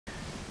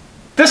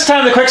This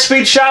time the Quick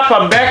Speed Shop,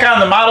 I'm back on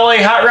the Model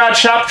A Hot Rod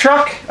Shop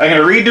truck. I'm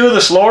going to redo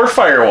this lower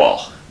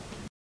firewall.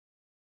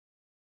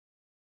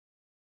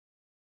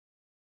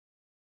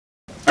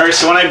 Alright,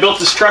 so when I built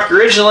this truck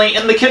originally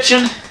in the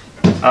kitchen,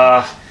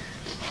 I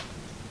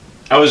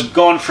was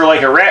going for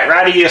like a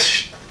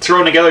ratty-ish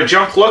thrown together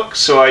junk look,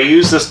 so I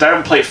used this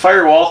diamond plate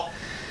firewall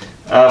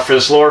for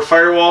this lower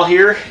firewall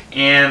here,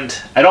 and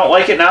I don't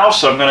like it now,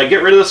 so I'm going to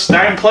get rid of this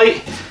diamond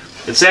plate.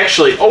 It's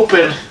actually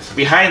open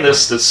behind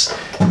this.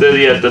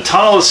 The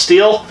tunnel is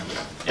steel,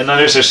 and then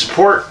there's a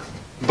support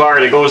bar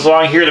that goes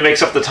along here that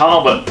makes up the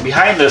tunnel, but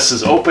behind this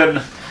is open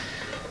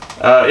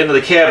into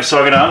the cab, so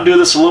I'm going to undo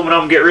this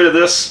aluminum, get rid of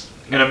this.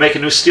 I'm going to make a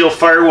new steel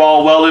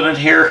firewall welded in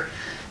here,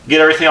 get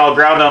everything all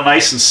ground down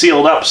nice and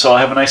sealed up, so I'll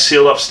have a nice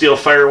sealed up steel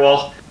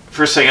firewall.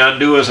 First thing I'm going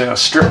to do is I'm going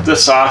to strip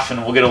this off,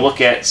 and we'll get a look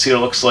at it and see what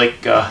it looks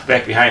like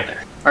back behind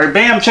there. Alright,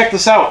 bam, check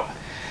this out.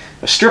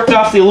 I stripped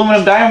off the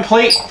aluminum diamond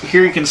plate.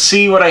 Here you can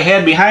see what I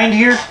had behind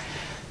here.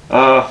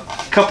 A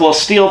couple of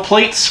steel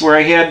plates where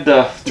I had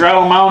the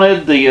throttle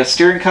mounted, the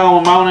steering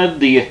column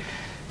mounted, the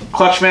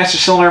clutch master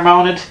cylinder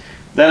mounted.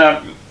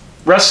 Then the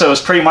rest of it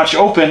was pretty much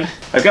open.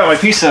 I've got my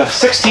piece of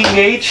 16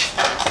 gauge.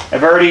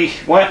 I've already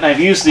went and I've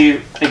used the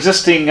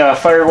existing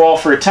firewall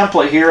for a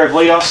template here. I've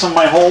laid out some of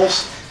my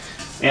holes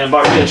and I'm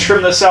about ready to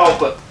trim this out,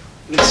 but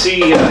you can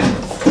see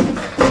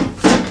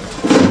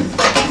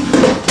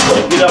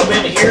get up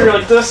in here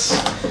like this.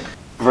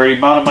 I've already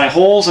mounted my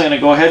holes. I'm going to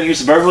go ahead and use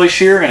the Beverly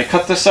shear. I'm going to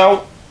cut this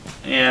out,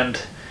 and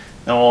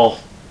then we'll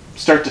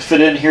start to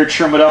fit in here,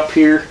 trim it up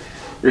here.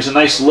 There's a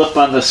nice lip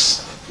on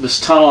this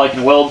tunnel I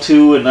can weld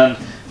to, and then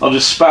I'll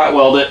just spot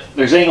weld it.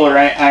 There's angular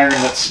iron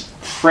that's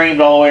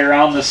framed all the way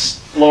around this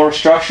lower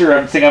structure.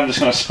 I think I'm just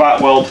going to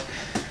spot weld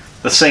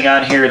this thing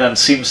on here, then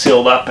seam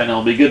sealed up, and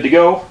it'll be good to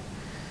go.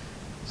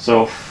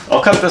 So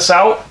I'll cut this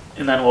out,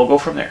 and then we'll go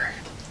from there.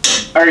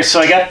 Alright, so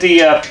I got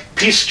the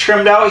piece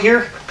trimmed out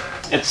here.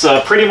 It's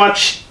pretty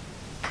much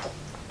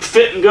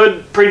fitting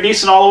good, pretty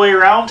decent all the way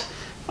around.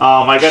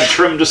 I got to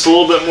trim just a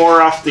little bit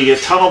more off the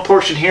tunnel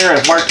portion here.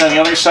 I've marked on the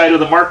other side of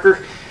the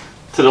marker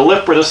to the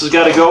lip where this has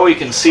got to go. You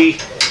can see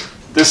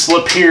this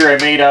lip here I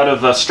made out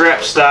of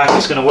strap stock.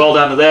 It's going to weld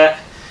onto that.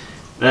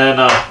 Then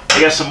I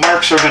got some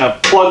marks we're going to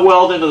plug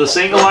weld into this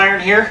angle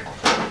iron here,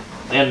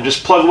 and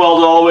just plug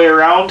weld all the way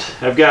around.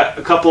 I've got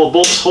a couple of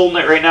bolts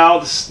holding it right now.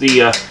 This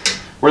is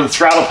where the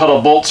throttle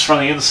pedal bolts from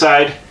the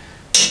inside.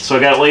 So I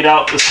got it laid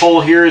out. This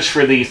hole here is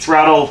for the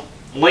throttle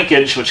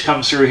linkage, which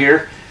comes through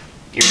here.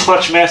 Your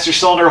clutch master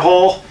cylinder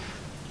hole,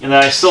 and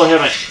then I still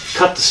haven't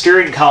cut the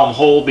steering column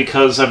hole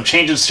because I'm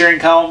changing steering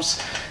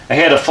columns. I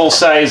had a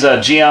full-size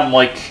GM,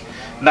 like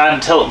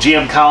non-tilt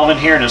GM column in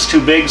here, and it's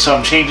too big, so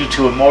I'm changing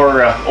to a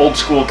more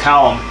old-school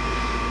column.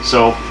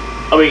 So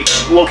I'll be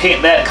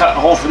locating that, cutting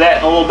a hole for that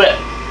in a little bit.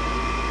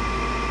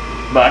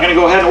 But I'm going to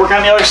go ahead and work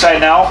on the other side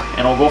now,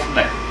 and we'll go from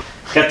there.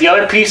 Got the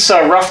other piece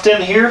roughed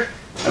in here.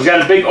 I've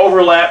got a big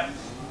overlap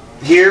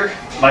here.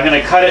 I'm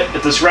going to cut it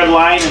at this red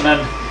line and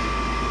then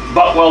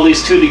butt weld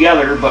these two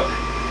together. But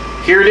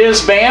here it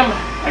is, bam.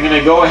 I'm going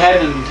to go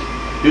ahead and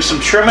do some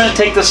trimming and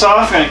take this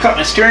off. I'm going to cut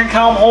my steering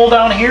column hole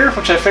down here,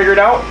 which I figured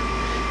out.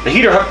 The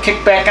heater hook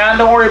kicked back on,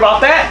 don't worry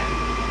about that.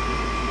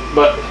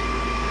 But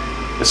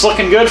it's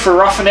looking good for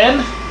roughing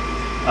in.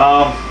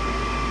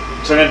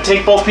 So I'm going to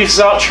take both pieces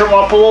out, trim them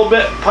up a little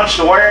bit, punch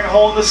the wiring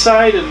hole in this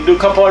side, and do a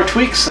couple other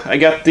tweaks. I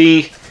got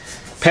the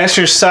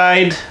passenger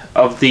side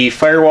of the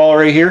firewall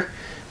right here.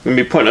 I'm going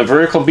to be putting a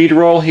vertical bead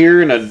roll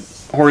here and a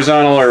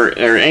horizontal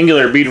or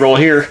angular bead roll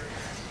here.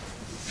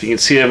 If you can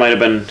see, it might have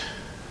been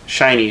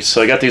shiny,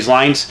 so I got these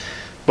lines.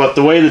 But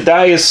the way the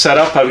die is set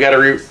up, I've got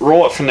to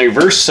roll it from the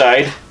reverse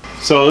side.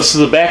 So this is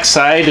the back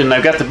side, and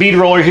I've got the bead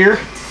roller here.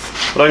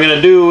 What I'm going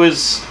to do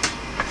is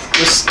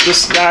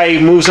this die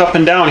moves up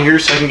and down here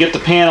so I can get the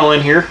panel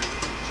in here.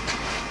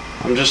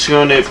 I'm just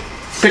going to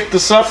pick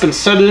this up and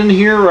set it in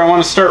here where I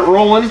want to start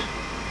rolling.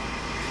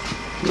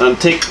 Then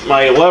take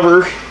my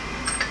lever,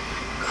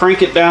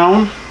 crank it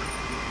down,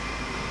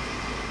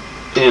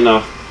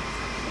 and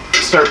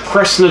start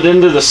pressing it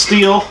into the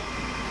steel.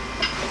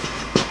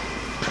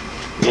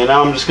 And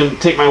now I'm just going to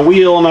take my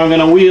wheel and I'm going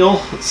to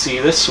wheel. Let's see,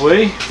 this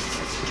way.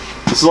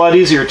 It's a lot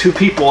easier, two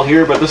people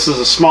here, but this is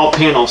a small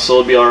panel, so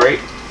it'll be alright.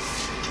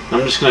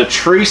 I'm just going to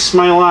trace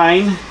my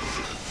line.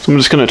 So I'm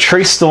just going to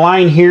trace the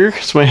line here.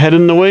 Is my head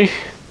in the way?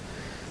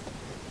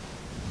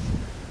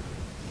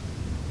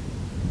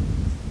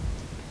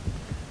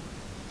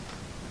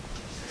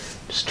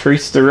 Just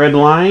trace the red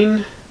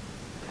line.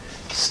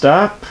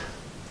 Stop.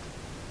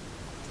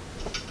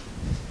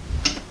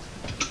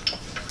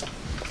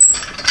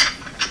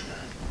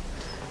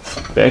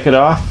 Back it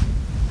off.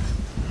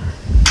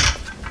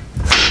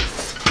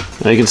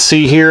 Now you can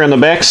see here on the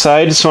back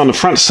side, so on the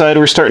front side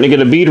we're starting to get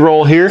a bead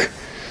roll here.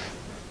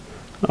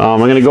 I'm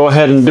going to go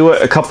ahead and do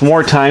it a couple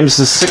more times.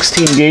 This is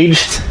 16 gauge,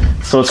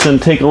 so it's going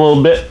to take a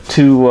little bit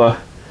to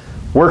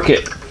work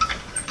it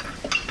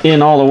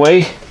in all the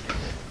way.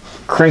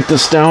 Crank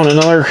this down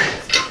another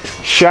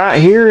shot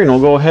here, and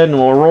we'll go ahead and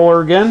we'll roll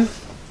her again.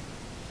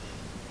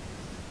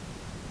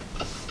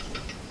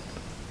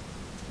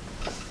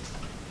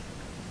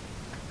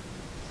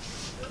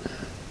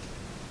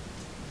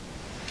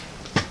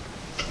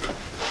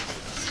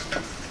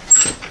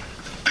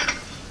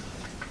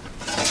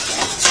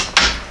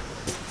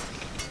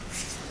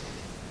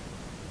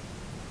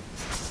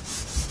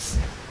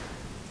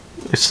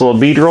 Nice little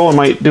bead roll. I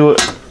might do it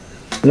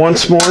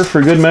once more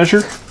for good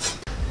measure.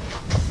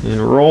 And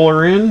roll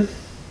her in.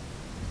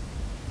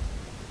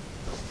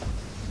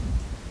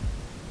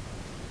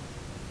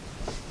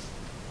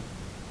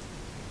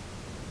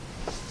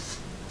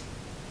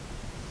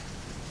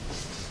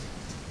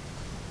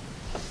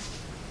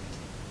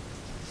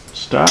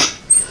 Stop.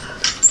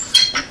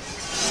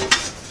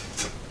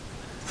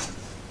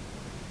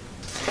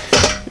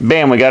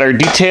 Bam, we got our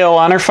detail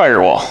on our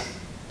firewall.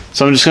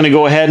 So I'm just going to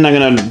go ahead and I'm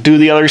going to do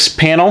the other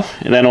panel,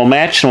 and then we'll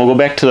match, and we'll go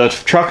back to the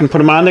truck and put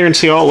them on there and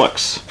see how it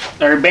looks.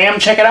 All right, bam,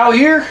 check it out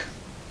here.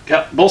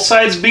 Got both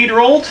sides bead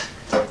rolled,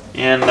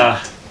 and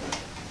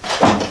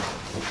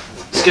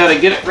just got to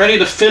get it ready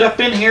to fit up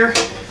in here.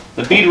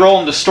 The bead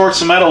rolling distorts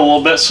the metal a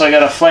little bit, so I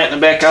got to flatten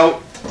it back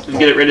out and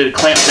get it ready to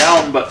clamp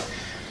down, but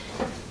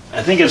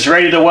I think it's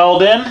ready to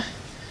weld in.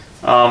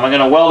 I'm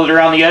going to weld it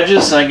around the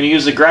edges, and I'm going to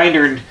use the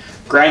grinder and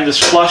grind this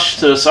flush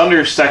to this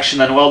under section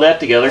and weld that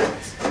together.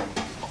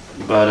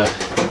 But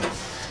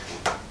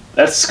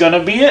that's going to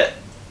be it.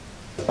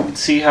 You can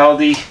see how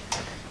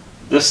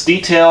this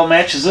detail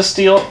matches this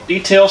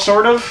detail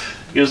sort of.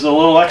 Gives it a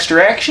little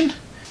extra action.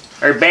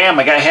 Alright, bam,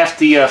 I got half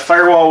the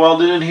firewall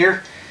welded in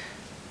here.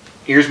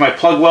 Here's my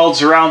plug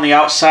welds around the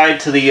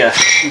outside to the, you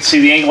can see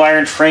the angle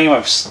iron frame.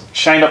 I've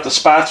shined up the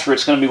spots where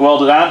it's going to be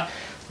welded on.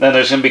 Then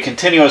there's going to be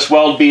continuous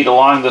weld bead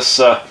along this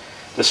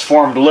this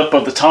formed lip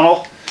of the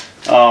tunnel.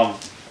 I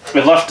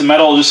left the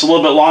metal just a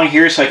little bit long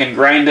here so I can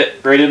grind it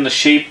right into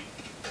shape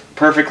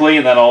perfectly,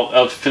 and then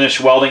I'll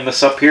finish welding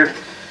this up here.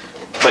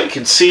 But you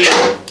can see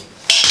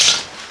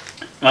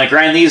when I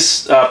grind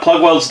these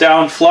plug welds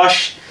down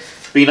flush,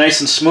 be nice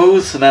and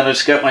smooth, and then I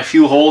just got my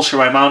few holes for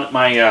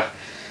my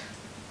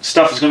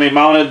stuff is going to be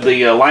mounted.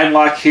 The line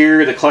lock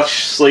here, the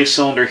clutch slave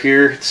cylinder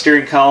here, the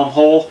steering column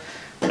hole,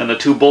 and the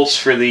 2 bolts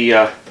for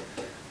the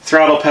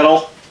throttle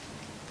pedal.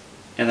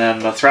 And then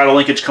the throttle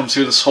linkage comes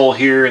through this hole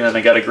here, and then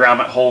I got a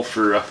grommet hole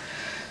for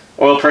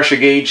oil pressure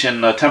gauge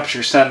and a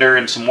temperature sender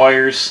and some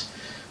wires.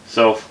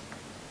 So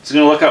it's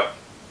going to look up,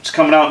 it's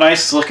coming out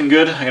nice, it's looking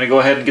good. I'm going to go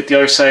ahead and get the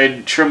other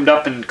side trimmed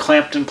up and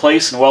clamped in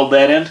place and weld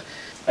that in.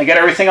 I got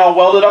everything all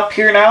welded up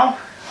here now.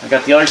 I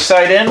got the other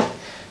side in,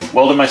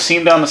 welded my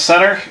seam down the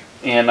center,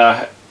 and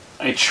I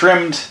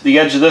trimmed the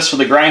edge of this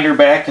with a grinder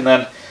back and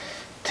then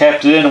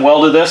tapped it in and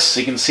welded this.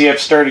 You can see I've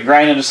started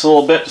grinding just a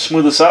little bit to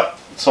smooth this up.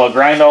 So I'll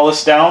grind all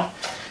this down.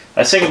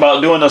 I was thinking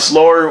about doing this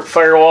lower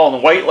firewall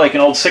in white like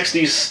an old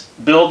 60s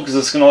build, because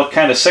it's going to look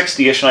kind of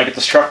 60ish when I get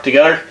this truck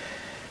together.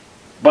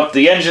 But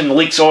the engine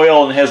leaks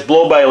oil and has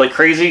blow by like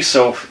crazy,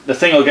 so the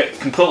thing will get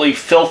completely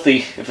filthy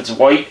if it's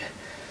white.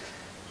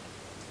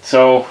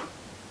 So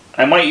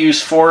I might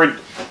use Ford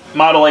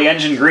Model A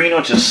engine green,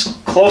 which is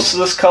close to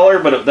this color,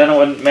 but then it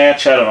wouldn't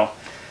match. I don't know.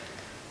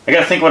 I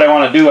gotta think what I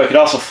want to do. I could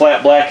also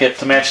flat black it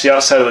to match the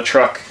outside of the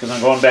truck, because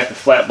I'm going back to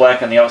flat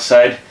black on the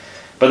outside.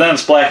 But then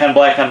it's black on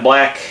black on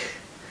black.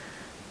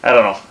 I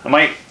don't know. I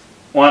might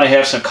want to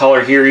have some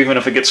color here, even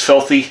if it gets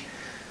filthy.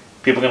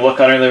 People can look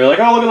under and they'll be like,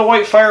 oh, look at the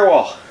white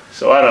firewall.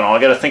 So I don't know. I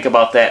got to think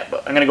about that. But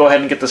I'm going to go ahead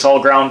and get this all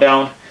ground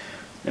down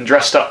and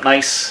dressed up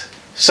nice.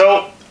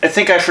 So I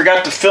think I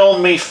forgot to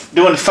film me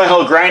doing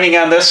final grinding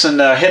on this and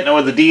hitting it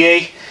with the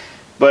DA.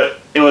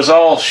 But it was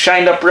all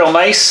shined up real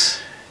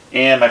nice.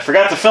 And I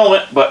forgot to film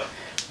it. But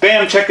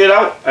bam, check it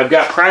out. I've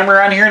got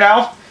primer on here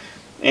now.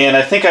 And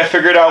I think I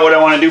figured out what I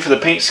want to do for the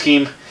paint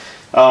scheme.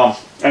 I'm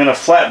going to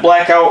flat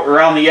black out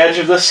around the edge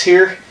of this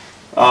here,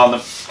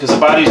 because the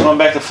body's going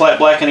back to flat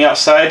black on the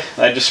outside.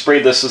 I just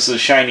sprayed this. This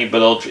is shiny,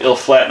 but it'll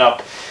flatten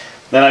up.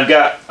 Then I've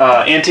got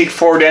antique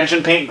Ford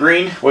engine paint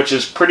green, which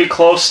is pretty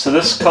close to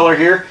this color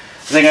here.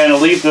 I think I'm going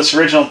to leave this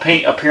original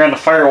paint up here on the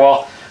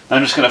firewall.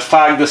 I'm just going to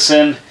fog this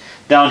in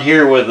down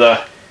here with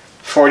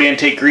Ford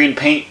antique green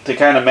paint to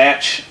kind of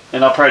match.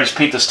 And I'll probably just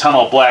paint this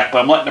tunnel black, but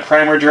I'm letting the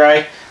primer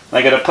dry.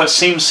 I got to put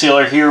seam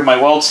sealer here where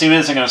my weld seam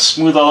is. I'm going to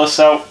smooth all this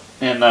out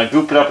and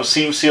goop it up with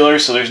seam sealer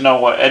so there's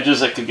no edges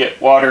that could get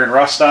water and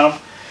rust on them.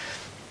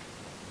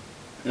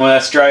 When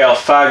that's dry, I'll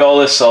fog all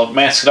this. I'll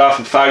mask it off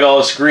and fog all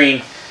this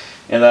green.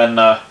 And then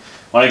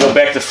when I go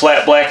back to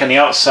flat black on the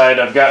outside,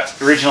 I've got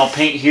original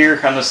paint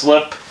here on this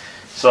lip.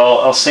 So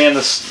I'll sand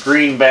this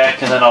green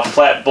back, and then I'll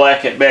flat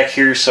black it back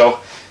here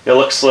so it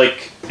looks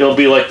like, it'll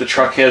be like the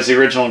truck has the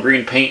original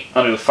green paint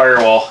under the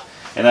firewall.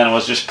 And then it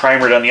was just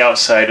primered on the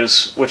outside,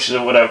 which is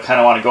what I kind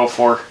of want to go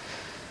for.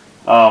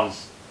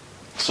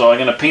 So I'm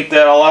going to paint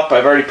that all up.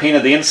 I've already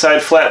painted the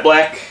inside flat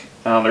black.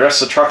 The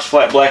rest of the truck's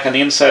flat black on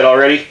the inside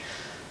already.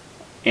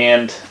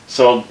 And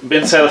so the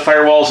inside of the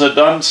firewalls are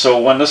done.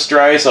 So when this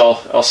dries,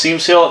 I'll seam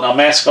seal it and I'll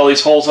mask all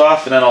these holes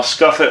off. And then I'll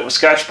scuff it with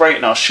Scotch-Brite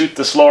and I'll shoot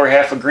this lower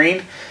half of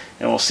green.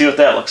 And we'll see what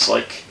that looks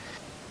like.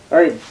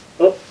 Alright,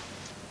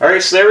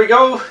 Alright, so there we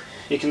go.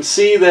 You can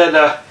see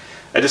that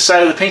I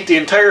decided to paint the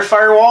entire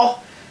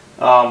firewall.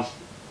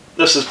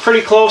 This is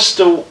pretty close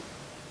to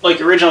like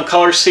original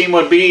color scheme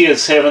would be,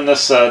 is having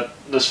this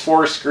this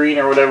forest green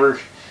or whatever.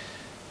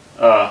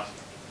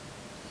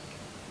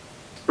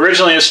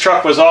 Originally this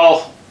truck was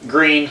all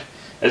green,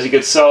 as you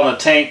could tell in the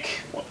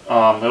tank. It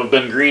would have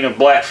been green with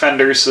black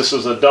fenders. This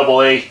was a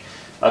AA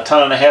a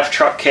 1.5-ton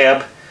truck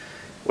cab,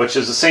 which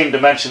is the same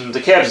dimension.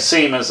 The cab's the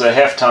same as a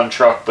 1/2-ton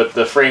truck, but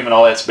the frame and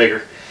all that's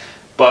bigger.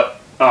 But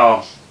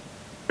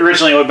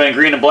originally it would have been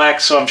green and black,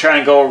 so I'm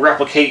trying to go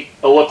replicate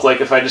a look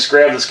like if I just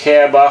grab this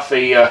cab off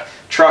a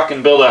truck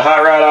and build a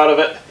hot rod out of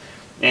it,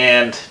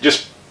 and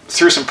just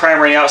threw some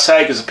primer on the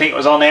outside because the paint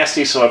was all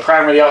nasty, so I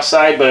primered the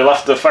outside, but I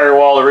left the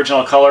Firewall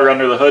original color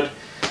under the hood.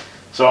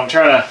 So I'm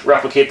trying to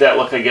replicate that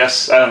look, I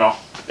guess. I don't know.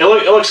 It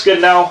looks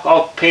good now.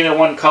 I'll paint it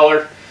one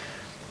color.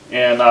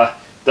 And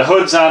the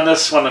hood's on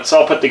this when it's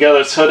all put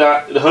together.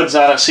 The hood's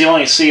on it, so you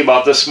only see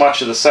about this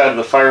much of the side of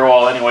the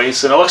Firewall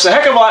anyways. And it looks a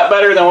heck of a lot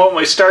better than when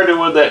we started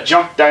with that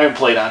junk diamond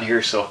plate on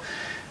here. So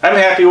I'm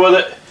happy with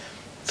it.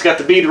 It's got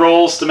the bead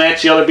rolls to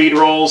match the other bead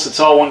rolls. It's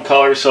all one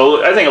color,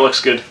 so I think it looks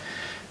good.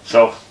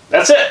 So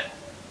that's it.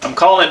 I'm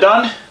calling it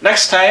done.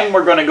 Next time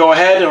we're going to go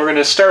ahead and we're going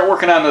to start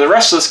working on the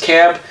rest of this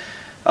cab.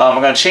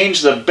 I'm going to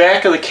change the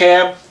back of the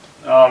cab.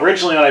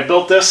 Originally when I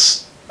built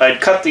this,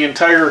 I'd cut the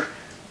entire...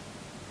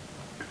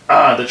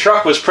 the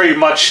truck was pretty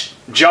much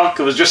junk.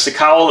 It was just the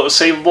cowl that was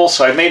savable,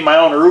 so I made my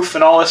own roof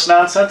and all this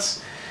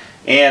nonsense.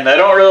 And I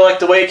don't really like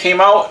the way it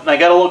came out, and I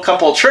got a little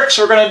couple of tricks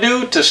we're going to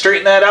do to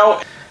straighten that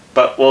out.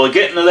 But we'll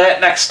get into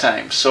that next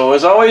time. So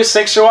as always,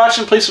 thanks for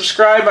watching. Please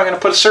subscribe. I'm going to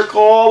put a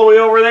circle all the way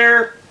over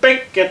there.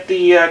 Bink, at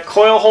the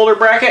coil holder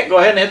bracket. Go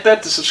ahead and hit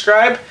that to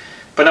subscribe.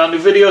 Put out new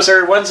videos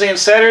every Wednesday and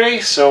Saturday.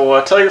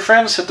 So tell your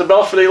friends, hit the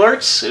bell for the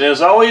alerts. And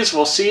as always,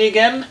 we'll see you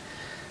again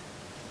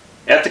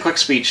at the Quick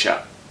Speed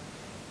Shop.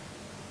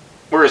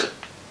 Where is it?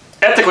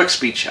 At the Quick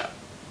Speed Shop.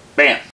 Bam.